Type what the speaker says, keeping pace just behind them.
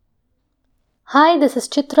Hi, this is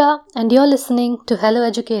Chitra, and you're listening to Hello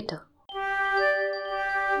Educator.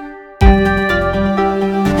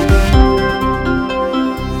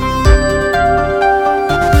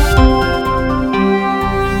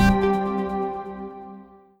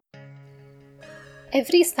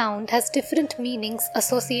 Every sound has different meanings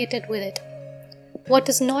associated with it. What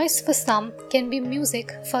is noise for some can be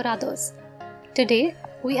music for others. Today,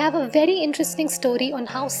 we have a very interesting story on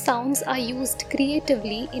how sounds are used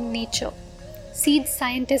creatively in nature. Seed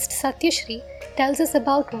scientist Satyashri tells us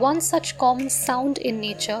about one such common sound in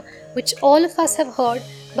nature which all of us have heard,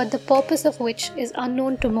 but the purpose of which is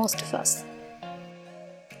unknown to most of us.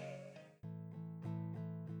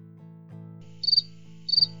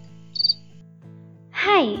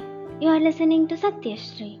 Hi, you are listening to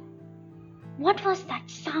Satyashri. What was that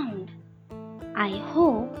sound? I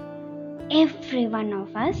hope every one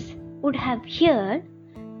of us would have heard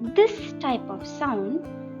this type of sound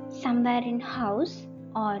somewhere in house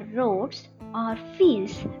or roads or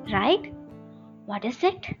fields, right? What is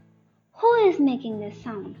it? Who is making this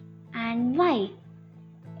sound and why?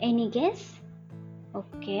 Any guess?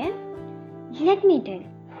 Okay, let me tell.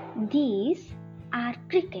 These are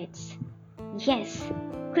crickets. Yes,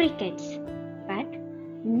 crickets, but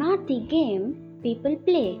not the game people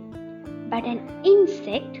play, but an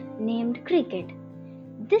insect named cricket.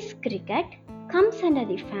 This cricket comes under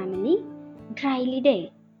the family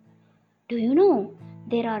Grylidae. Do you know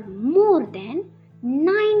there are more than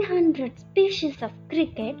 900 species of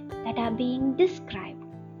cricket that are being described?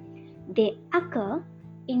 They occur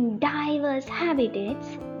in diverse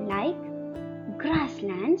habitats like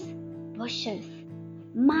grasslands, bushes,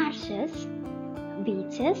 marshes,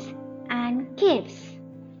 beaches, and caves.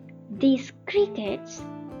 These crickets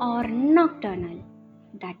are nocturnal,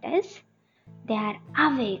 that is, they are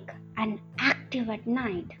awake and active at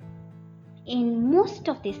night. In most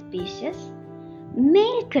of the species,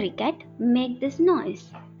 male cricket make this noise.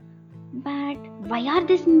 But why are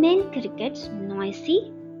these male crickets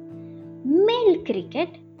noisy? Male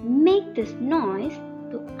cricket make this noise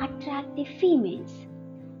to attract the females.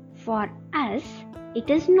 For us, it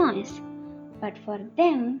is noise, but for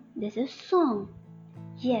them, this is song.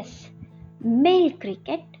 Yes, male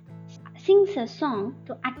cricket sings a song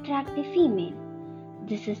to attract the female.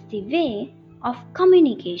 This is the way of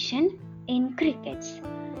communication in crickets.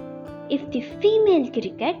 If the female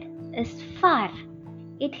cricket is far,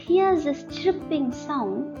 it hears the chirping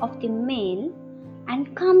sound of the male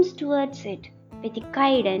and comes towards it with the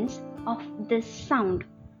guidance of this sound.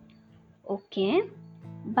 Okay,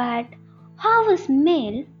 but how is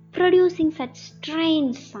male producing such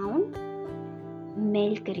strange sound?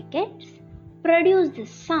 Male crickets produce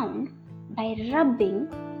this sound by rubbing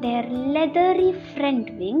their leathery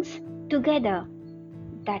front wings together.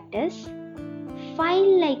 That is,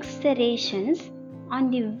 file-like serrations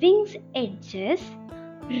on the wings edges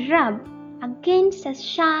rub against a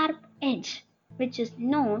sharp edge which is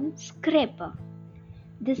known scraper.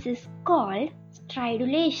 This is called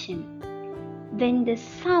stridulation. When this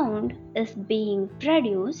sound is being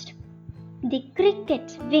produced, the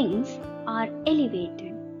cricket's wings are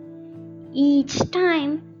elevated. Each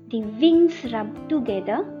time the wings rub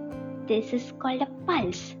together, this is called a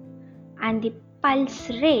pulse, and the pulse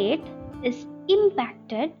rate is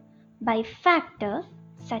impacted by factors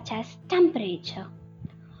such as temperature.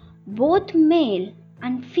 Both male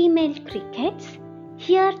and female crickets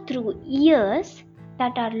hear through ears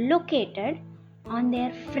that are located on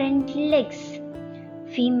their front legs.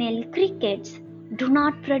 Female crickets do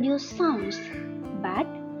not produce sounds but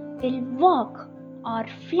will walk or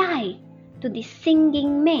fly to the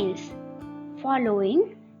singing males,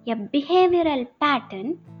 following a behavioral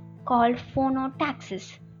pattern called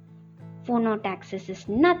phonotaxis. Phonotaxis is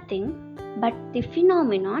nothing but the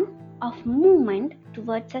phenomenon of movement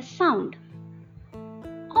towards a sound.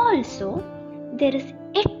 Also, there is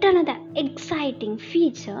yet another exciting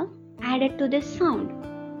feature added to this sound.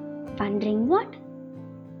 Wondering what?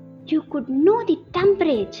 You could know the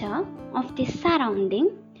temperature of the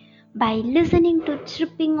surrounding by listening to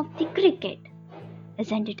chirping of the cricket.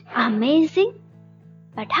 Isn't it amazing?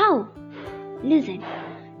 But how? Listen,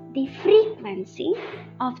 the frequency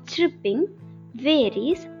of chirping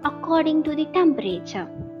varies according to the temperature.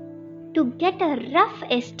 To get a rough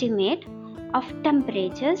estimate of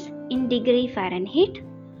temperatures in degree Fahrenheit,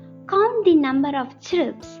 count the number of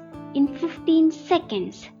chirps in 15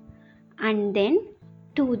 seconds and then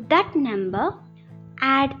to that number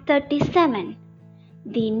add 37.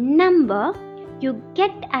 The number you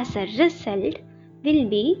get as a result will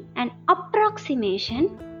be an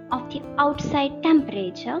approximation of the outside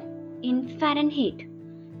temperature in Fahrenheit.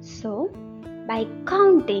 So, by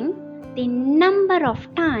counting the number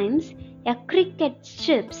of times a cricket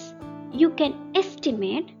chirps, you can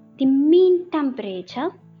estimate the mean temperature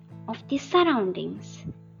of the surroundings.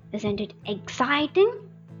 Isn't it exciting?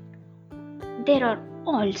 There are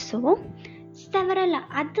also several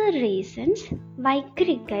other reasons why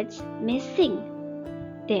crickets may sing.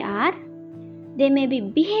 They may be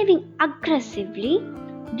behaving aggressively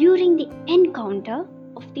during the encounter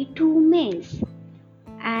of the two males,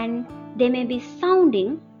 and they may be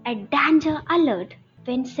sounding a danger alert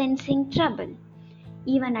when sensing trouble.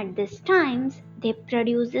 Even at these times, they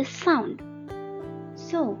produce a sound.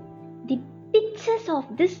 So, the pitches of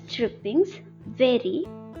these chirpings vary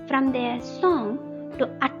from their song to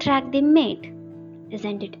attract the mate.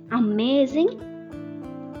 Isn't it amazing?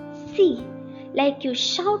 See, like you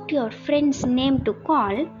shout your friend's name to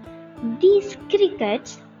call, these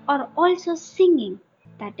crickets are also singing,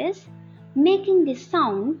 that is, making the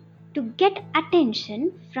sound to get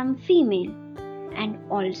attention from female, and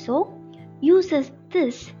also uses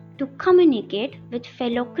this to communicate with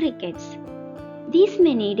fellow crickets. These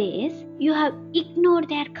many days you have ignored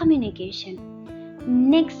their communication.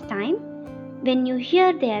 Next time when you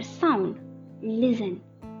hear their sound, listen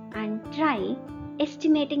and try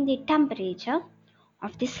estimating the temperature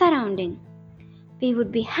of the surrounding. We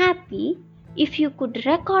would be happy if you could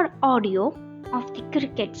record audio of the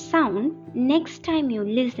cricket sound next time you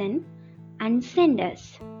listen and send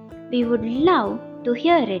us. We would love to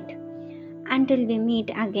hear it. Until we meet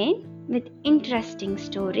again with interesting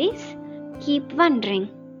stories, keep wondering.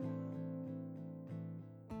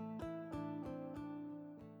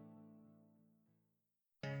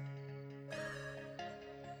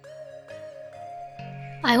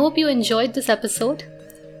 I hope you enjoyed this episode.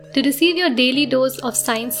 To receive your daily dose of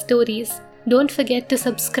science stories, don't forget to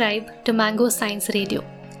subscribe to Mango Science Radio.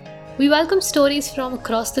 We welcome stories from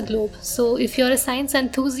across the globe, so if you're a science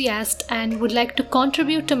enthusiast and would like to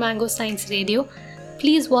contribute to Mango Science Radio,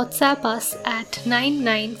 please WhatsApp us at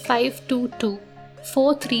 99522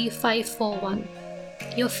 43541.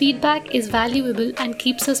 Your feedback is valuable and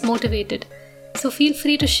keeps us motivated, so feel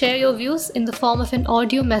free to share your views in the form of an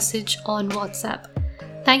audio message on WhatsApp.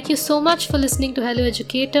 Thank you so much for listening to Hello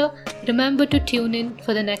Educator. Remember to tune in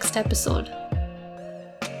for the next episode.